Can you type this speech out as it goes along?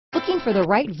Looking for the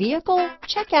right vehicle?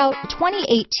 Check out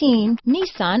 2018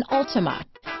 Nissan Altima.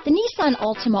 The Nissan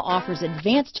Altima offers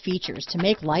advanced features to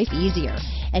make life easier,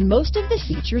 and most of the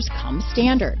features come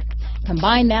standard.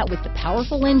 Combine that with the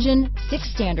powerful engine,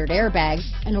 6 standard airbags,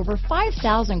 and over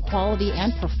 5,000 quality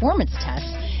and performance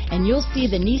tests, and you'll see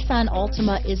the Nissan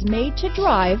Altima is made to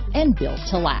drive and built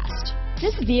to last.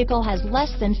 This vehicle has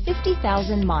less than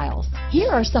 50,000 miles.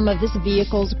 Here are some of this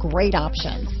vehicle's great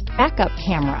options: backup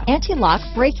camera, anti-lock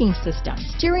braking system,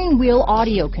 steering wheel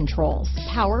audio controls,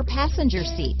 power passenger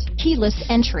seat, keyless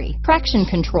entry, traction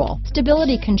control,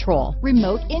 stability control,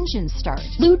 remote engine start,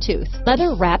 Bluetooth,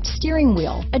 leather-wrapped steering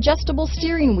wheel, adjustable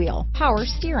steering wheel, power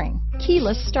steering,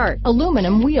 keyless start,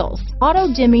 aluminum wheels,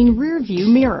 auto-dimming rear view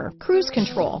mirror, cruise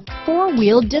control,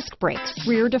 4-wheel disc brakes,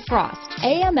 rear defrost,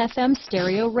 AM/FM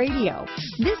stereo radio.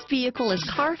 This vehicle is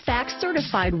Carfax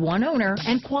certified one owner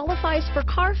and qualifies for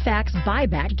Carfax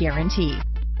buyback guarantee.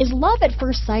 Is love at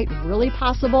first sight really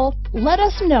possible? Let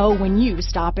us know when you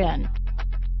stop in.